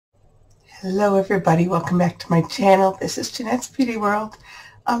Hello everybody, welcome back to my channel. This is Jeanette's Beauty World.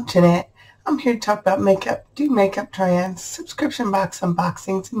 I'm Jeanette. I'm here to talk about makeup, do makeup try-ons, subscription box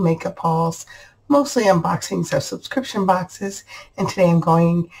unboxings, and makeup hauls. Mostly unboxings of subscription boxes. And today I'm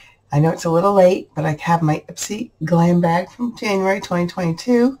going, I know it's a little late, but I have my Ipsy Glam Bag from January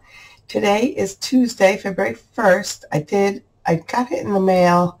 2022. Today is Tuesday, February 1st. I got it in the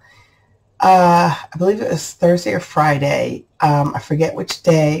mail, I believe it was Thursday or Friday. I forget which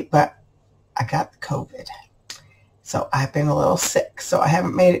day, but I got the COVID. So I've been a little sick, so I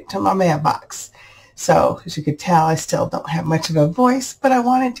haven't made it to my mailbox. So as you could tell, I still don't have much of a voice, but I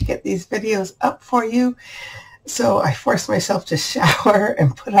wanted to get these videos up for you. So I forced myself to shower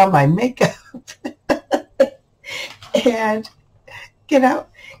and put on my makeup and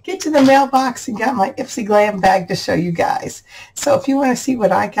get to the mailbox and got my Ipsy Glam Bag to show you guys. So if you want to see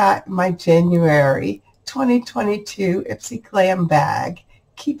what I got in my January 2022 Ipsy Glam Bag,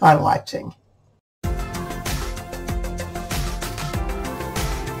 keep on watching.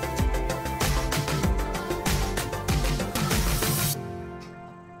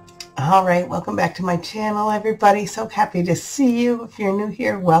 All right, welcome back to my channel, everybody. So happy to see you. If you're new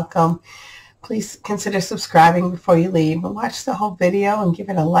here, welcome. Please consider subscribing before you leave and watch the whole video and give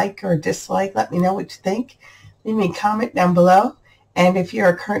it a like or a dislike. Let me know what you think. Leave me a comment down below. And if you're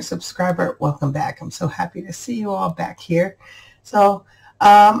a current subscriber, welcome back. I'm so happy to see you all back here. So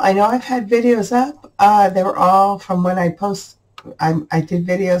I know I've had videos up. They were all from when I post. I did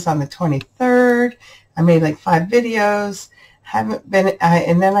videos on the 23rd. I made like 5 videos. Haven't been,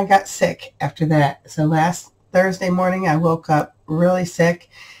 and then I got sick after that. So last Thursday morning, I woke up really sick,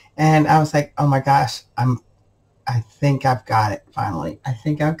 and I was like, "Oh my gosh, I think I've got it finally. I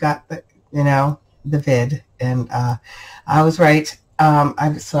think I've got the vid." And I was right. So I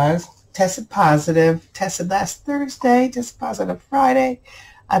was tested positive. Tested last Thursday. Tested positive Friday.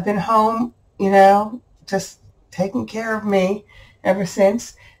 I've been home, just taking care of me ever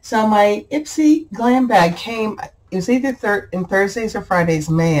since. So my Ipsy Glam Bag came. It was either in Thursday's or Friday's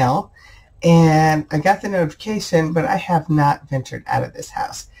mail, and I got the notification, but I have not ventured out of this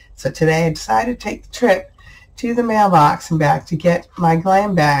house. So today I decided to take the trip to the mailbox and back to get my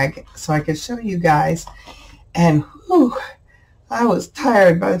glam bag so I could show you guys. And whew, I was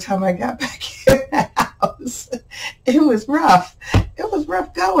tired by the time I got back in the house. It was rough. It was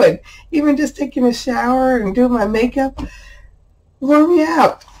rough going. Even just taking a shower and doing my makeup wore me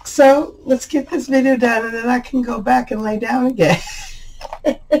out. So let's get this video done, and then I can go back and lay down again.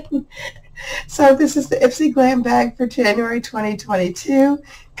 So this is the Ipsy Glam Bag for January 2022.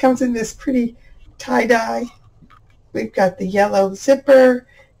 Comes in this pretty tie-dye. We've got the yellow zipper.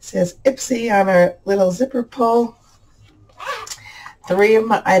 It says Ipsy on our little zipper pull. 3 of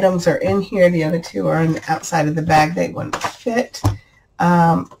my items are in here. The other 2 are on the outside of the bag. They wouldn't fit.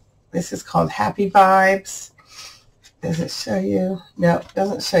 This is called Happy Vibes. Does it show you? No, it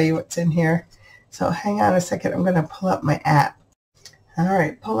doesn't show you what's in here. So hang on a second. I'm going to pull up my app. All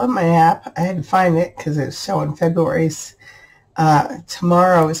right, pull up my app. I had to find it because it's showing February's.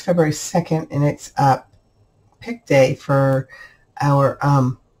 Tomorrow is February 2nd, and it's pick day for our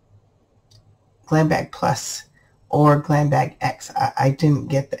Glam Bag Plus or Glam Bag X. I didn't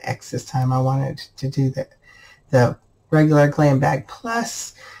get the X this time. I wanted to do the regular Glam Bag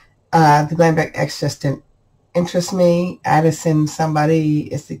Plus. The Glam Bag X just didn't interest me. Addison,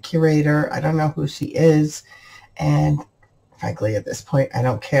 somebody is the curator. I don't know who she is, and frankly at this point I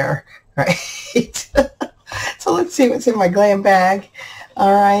don't care, right? So let's see what's in my glam bag.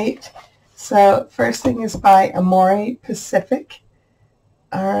 All right, so first thing is by Amore Pacific.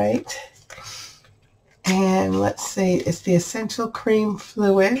 All right, and let's see, it's the Essential Cream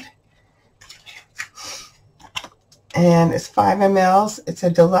Fluid, and it's 5 ml. It's a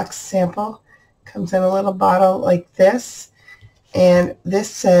deluxe sample. Comes in a little bottle like this, and this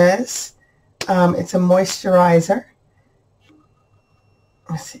says it's a moisturizer.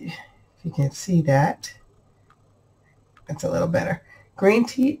 Let's see if you can see that. That's a little better. Green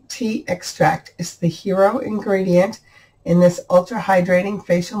tea extract is the hero ingredient in this ultra hydrating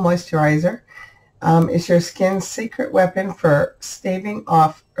facial moisturizer. It's your skin's secret weapon for staving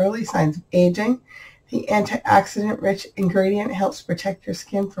off early signs of aging. The antioxidant-rich ingredient helps protect your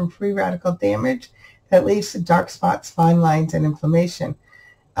skin from free radical damage that leads to dark spots, fine lines, and inflammation.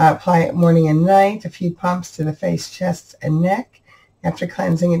 Apply it morning and night, a few pumps to the face, chest, and neck. After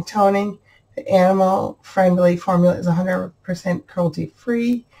cleansing and toning, the animal-friendly formula is 100%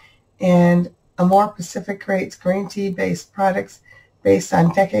 cruelty-free, and Amore Pacific creates green tea-based products based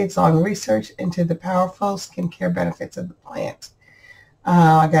on decades-long research into the powerful skincare benefits of the plant.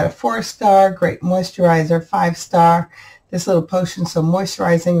 I got a 4-star, great moisturizer, 5-star. This little potion so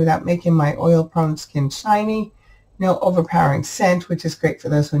moisturizing without making my oil-prone skin shiny. No overpowering scent, which is great for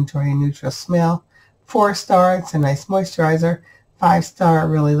those who enjoy a neutral smell. 4-star, it's a nice moisturizer. 5-star, I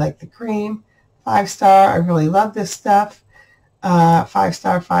really like the cream. 5-star, I really love this stuff.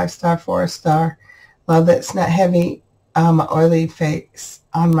 5-star, 5-star, 4-star. Love that it's not heavy on my oily face.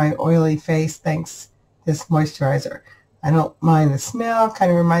 Thanks this moisturizer. I don't mind the smell.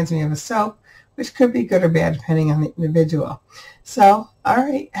 Kind of reminds me of a soap, which could be good or bad depending on the individual. So, all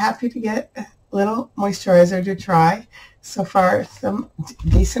right, happy to get a little moisturizer to try. So far, some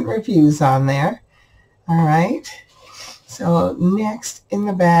decent reviews on there. All right. So next in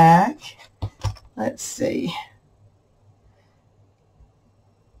the bag, let's see.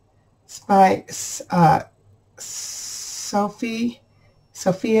 It's by Sophia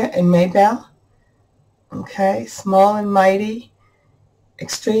and Maybell. Okay, Small and Mighty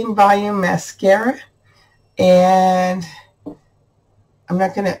Extreme Volume Mascara. And I'm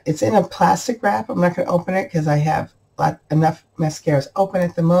not going to, it's in a plastic wrap. I'm not going to open it because I have enough mascaras open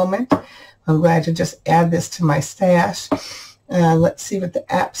at the moment. I'm glad to just add this to my stash. Let's see what the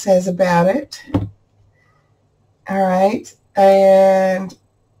app says about it. All right, and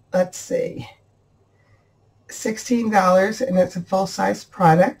let's see. $16, and it's a full-size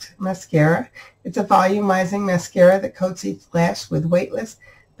product, mascara. It's a volumizing mascara that coats each lash with weightless,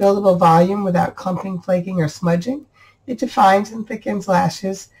 buildable volume without clumping, flaking, or smudging. It defines and thickens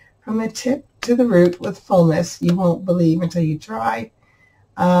lashes from the tip to the root with fullness you won't believe until you try.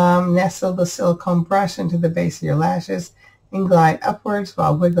 Nestle the silicone brush into the base of your lashes and glide upwards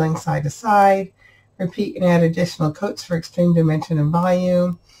while wiggling side to side. Repeat and add additional coats for extreme dimension and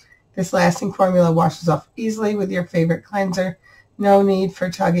volume. This lasting formula washes off easily with your favorite cleanser. No need for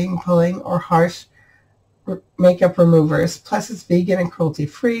tugging, pulling, or harsh makeup removers. Plus, it's vegan and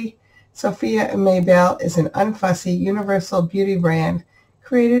cruelty-free. Sophia and Maybell is an unfussy, universal beauty brand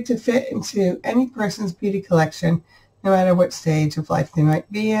created to fit into any person's beauty collection, no matter what stage of life they might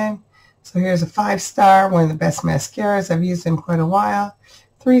be in. So here's a 5-star, one of the best mascaras. I've used in quite a while.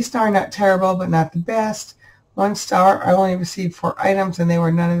 3-star, not terrible, but not the best. 1-star, I only received 4 items, and they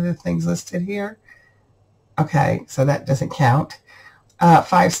were none of the things listed here. Okay, so that doesn't count.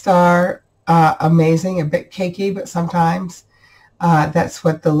 5-star, amazing, a bit cakey, but sometimes that's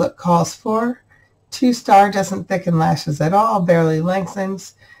what the look calls for. 2-star, doesn't thicken lashes at all, barely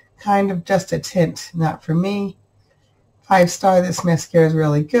lengthens, kind of just a tint, not for me. 5-star, this mascara is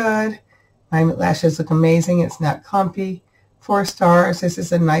really good. My lashes look amazing. It's not clumpy. 4 stars, this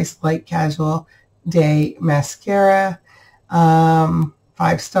is a nice light casual day mascara.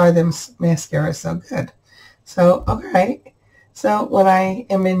 5-star, this mascara is so good. So, all right. So when I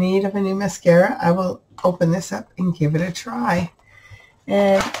am in need of a new mascara, I will open this up and give it a try.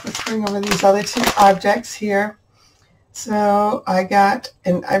 And let's bring over these other 2 objects here. So I got,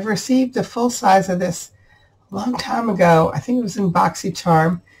 and I've received the full size of this a long time ago. I think it was in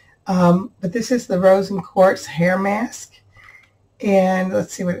BoxyCharm. But this is the Rose and Quartz hair mask. And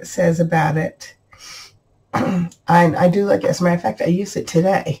let's see what it says about it. I do like it. As a matter of fact, I used it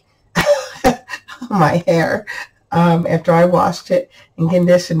today on my hair. After I washed it and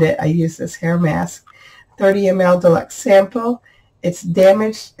conditioned it, I used this hair mask. 30 ml deluxe sample. It's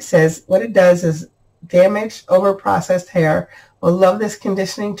damaged. It says what it does is damaged, over-processed hair will love this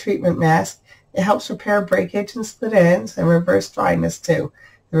conditioning treatment mask. It helps repair breakage and split ends and reverse dryness too.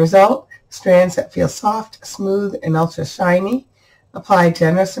 The result, strands that feel soft, smooth, and ultra shiny. Apply a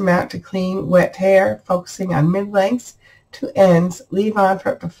generous amount to clean, wet hair, focusing on mid-lengths to ends. Leave on for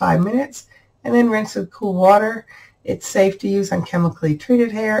up to 5 minutes, and then rinse with cool water. It's safe to use on chemically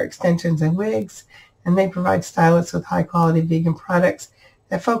treated hair, extensions, and wigs, and they provide stylists with high-quality vegan products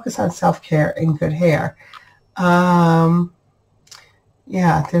that focus on self-care and good hair.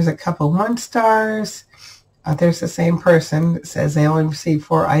 Yeah, there's a couple 1 stars. There's the same person that says they only received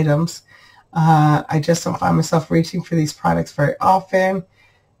 4 items. I just don't find myself reaching for these products very often.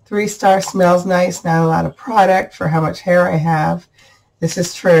 3-star, smells nice, not a lot of product for how much hair I have. This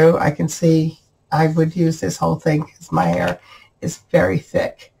is true. I can see I would use this whole thing because my hair is very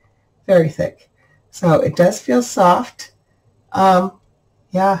thick, very thick. So it does feel soft.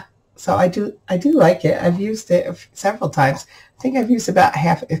 Yeah, so I do like it. I've used it several times. I think I've used about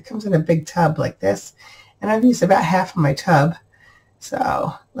half. It comes in a big tub like this, and I've used about half of my tub.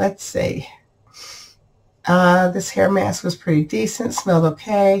 So let's see. This hair mask was pretty decent, smelled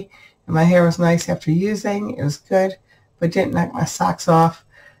okay, and my hair was nice after using. It was good, but didn't knock my socks off.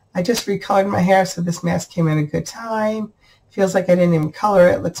 I just recolored my hair, so this mask came at a good time. Feels like I didn't even color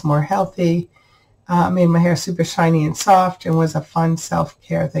it. Looks more healthy. Made my hair super shiny and soft and was a fun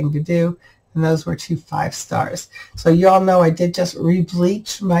self-care thing to do. and those were 2 5 stars. So you all know I did just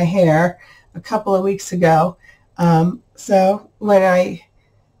re-bleach my hair a couple of weeks ago. So when I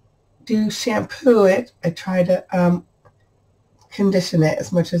do shampoo it, I try to condition it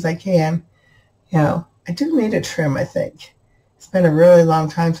as much as I can. You know, I do need a trim, I think. It's been a really long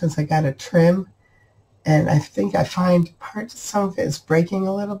time since I got a trim, and I think I find some of it is breaking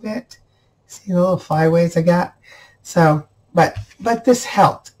a little bit. See the little flyaways I got? So, but this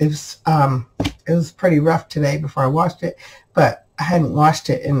helped. It was pretty rough today before I washed it, but I hadn't washed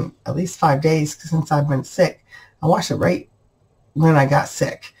it in at least 5 days since I've been sick. I washed it right when I got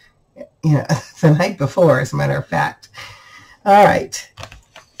sick, you know, the night before, as a matter of fact. All right.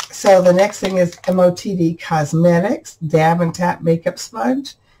 So the next thing is MOTD Cosmetics Dab and Tap Makeup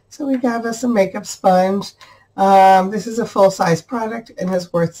Sponge. So we got us a makeup sponge. This is a full-size product and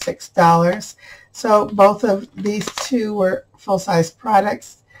is worth $6. So both of these two were full-size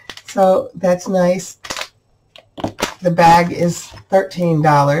products. So that's nice. The bag is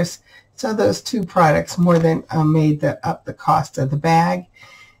 $13. So those two products more than made up the cost of the bag.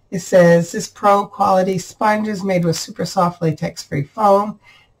 It says this pro quality sponge is made with super soft latex-free foam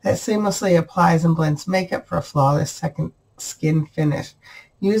that seamlessly applies and blends makeup for a flawless second skin finish.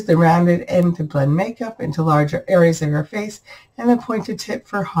 Use the rounded end to blend makeup into larger areas of your face and the pointed tip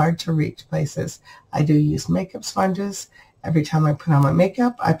for hard to reach places. I do use makeup sponges every time I put on my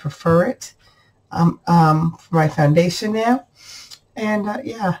makeup. I prefer it for my foundation now. And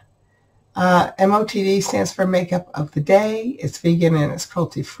yeah, MOTD stands for Makeup of the Day. It's vegan and it's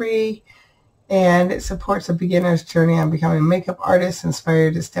cruelty-free. And it supports a beginner's journey on becoming a makeup artist,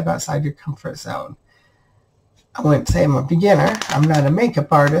 inspired to step outside your comfort zone. I wouldn't say I'm a beginner. I'm not a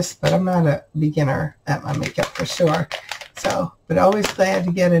makeup artist, but I'm not a beginner at my makeup for sure. So, but always glad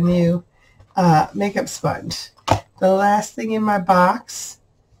to get a new makeup sponge. The last thing in my box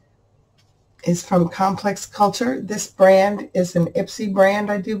is from Complex Culture. This brand is an Ipsy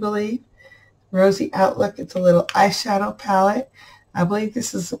brand, I do believe. Rosy Outlook. It's a little eyeshadow palette. I believe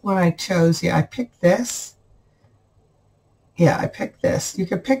this is what I chose. Yeah, I picked this. Yeah, I picked this. You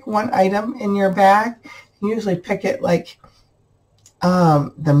could pick one item in your bag. You usually pick it like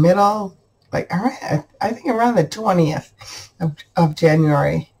the middle, like around, I think around the 20th of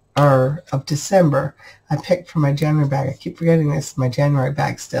January or of December. I picked for my January bag. I keep forgetting this is my January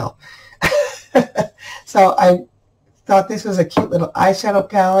bag still. So I thought this was a cute little eyeshadow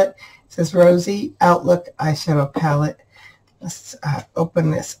palette. It says Rosy Outlook eyeshadow palette. Let's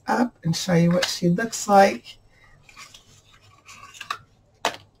open this up and show you what she looks like.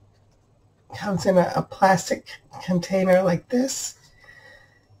 Comes in a plastic container like this.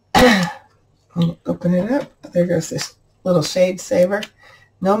 Open it up. There goes this little shade saver.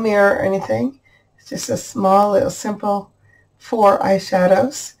 No mirror or anything. It's just a small little simple 4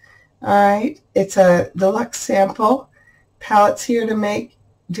 eyeshadows. All right. It's a deluxe sample. Palettes here to make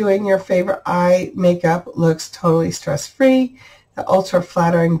doing your favorite eye makeup looks totally stress-free. The ultra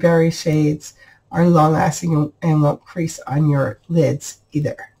flattering berry shades are long-lasting and won't crease on your lids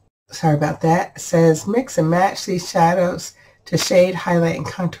either. Sorry about that. It says mix and match these shadows to shade, highlight, and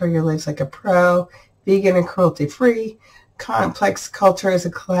contour your lids like a pro. Vegan and cruelty-free. Complex Culture is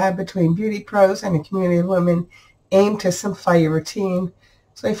a collab between beauty pros and a community of women aimed to simplify your routine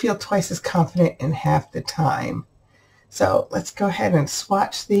so you feel twice as confident in half the time. So let's go ahead and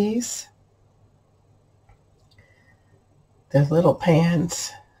swatch these. They're little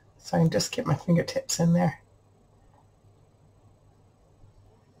pans, so I can just get my fingertips in there.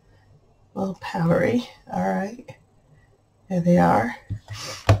 A little powdery. All right. There they are.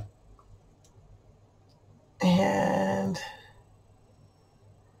 And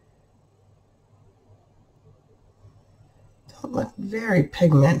don't look very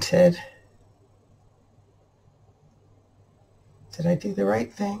pigmented. Did I do the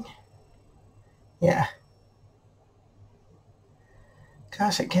right thing? Yeah.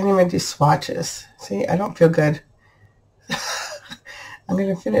 Gosh, I can't even do swatches. See, I don't feel good. I'm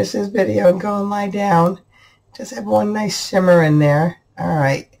going to finish this video and go and lie down. Just have one nice shimmer in there. All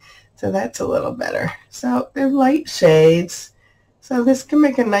right. So that's a little better. So they're light shades. So this can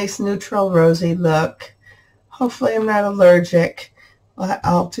make a nice neutral rosy look. Hopefully I'm not allergic.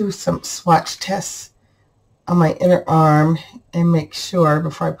 I'll do some swatch tests on my inner arm and make sure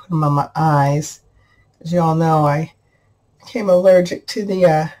before I put them on my eyes. As you all know, I became allergic to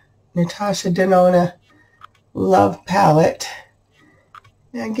the Natasha Denona Love Palette.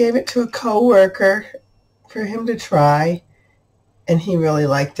 And I gave it to a co-worker for him to try, and he really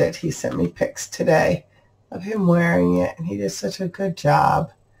liked it. He sent me pics today of him wearing it, and he did such a good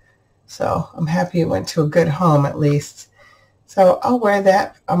job. So I'm happy it went to a good home at least. So I'll wear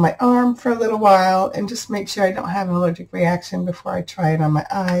that on my arm for a little while and just make sure I don't have an allergic reaction before I try it on my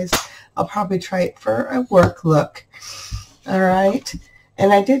eyes. I'll probably try it for a work look. All right.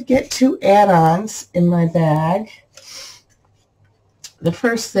 And I did get 2 add-ons in my bag. The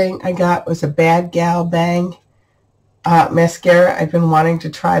first thing I got was a Bad Gal Bang mascara. I've been wanting to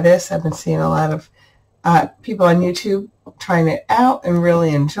try this. I've been seeing a lot of people on YouTube trying it out and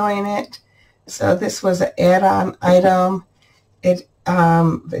really enjoying it. So this was an add-on item. It's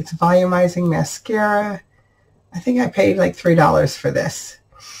volumizing mascara. I think I paid like $3 for this.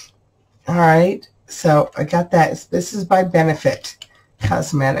 All right, so I got that. This is by Benefit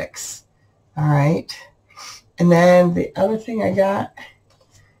Cosmetics. All right, and then the other thing I got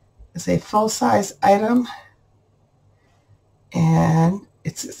is a full-size item, and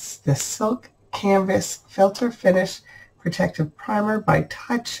it's the Silk Canvas Filter Finish Protective Primer by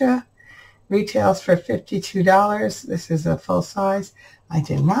Tatcha. Retails for $52. This is a full size. I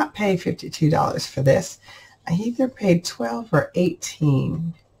did not pay $52 for this. I either paid $12 or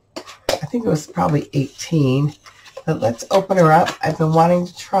 $18. I think it was probably $18. But let's open her up. I've been wanting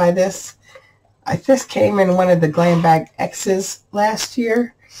to try this. This came in one of the Glam Bag X's last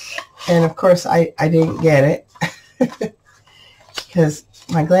year. And of course, I didn't get it. Because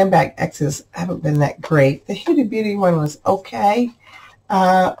my Glam Bag X's haven't been that great. The Huda Beauty one was okay.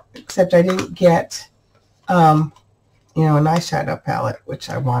 Except I didn't get, you know, an eyeshadow palette, which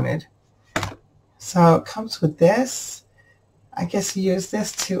I wanted. So it comes with this. I guess you use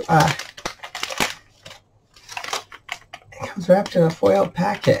this to, it comes wrapped in a foil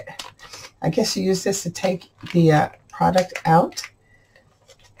packet. I guess you use this to take the product out.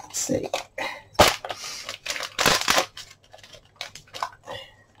 Let's see.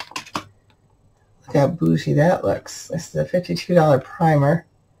 Look how bougie that looks. This is a $52 primer.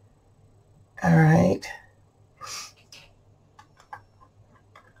 All right.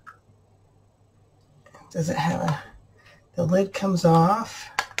 Does it have a... The lid comes off.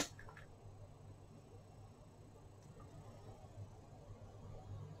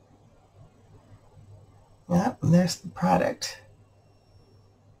 Yep, and there's the product.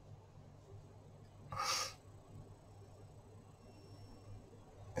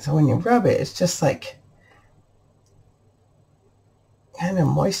 So when you rub it, it's just like kind of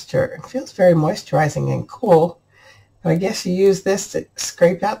moisture. It feels very moisturizing and cool. But I guess you use this to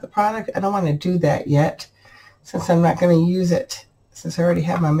scrape out the product. I don't want to do that yet since I'm not going to use it since I already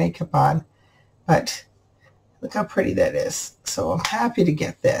have my makeup on. But look how pretty that is. So I'm happy to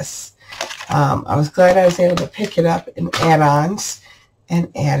get this. I was glad I was able to pick it up in add-ons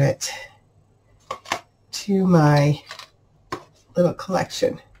and add it to my little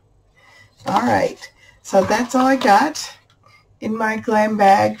collection. All right, so that's all I got in my glam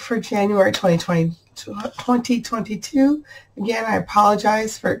bag for January 2022. Again, I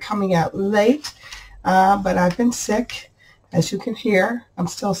apologize for it coming out late, but I've been sick. As you can hear, I'm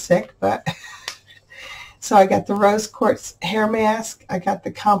still sick, but so I got the Rose Quartz hair mask. I got the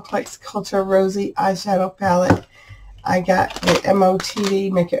Complex Culture Rosy eyeshadow palette. I got the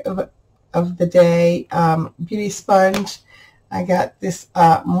MOTD Makeup of the Day beauty sponge. I got this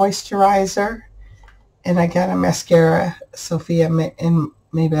moisturizer, and I got a mascara, Sophia and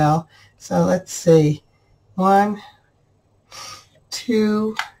Maybelle. So let's see, 1,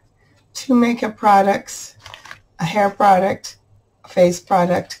 2 makeup products, a hair product, a face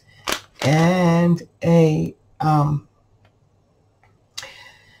product, and a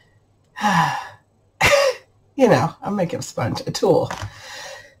you know, a makeup sponge, a tool.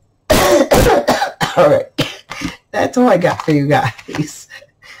 All right. That's all I got for you guys.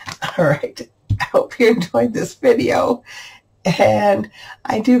 All right. I hope you enjoyed this video. And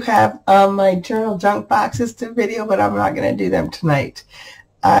I do have my journal junk boxes to video, but I'm not going to do them tonight.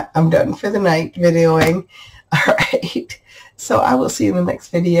 I'm done for the night videoing. All right. So I will see you in the next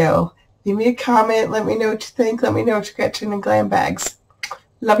video. Leave me a comment. Let me know what you think. Let me know what you're catching in glam bags.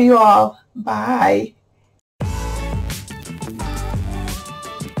 Love you all. Bye.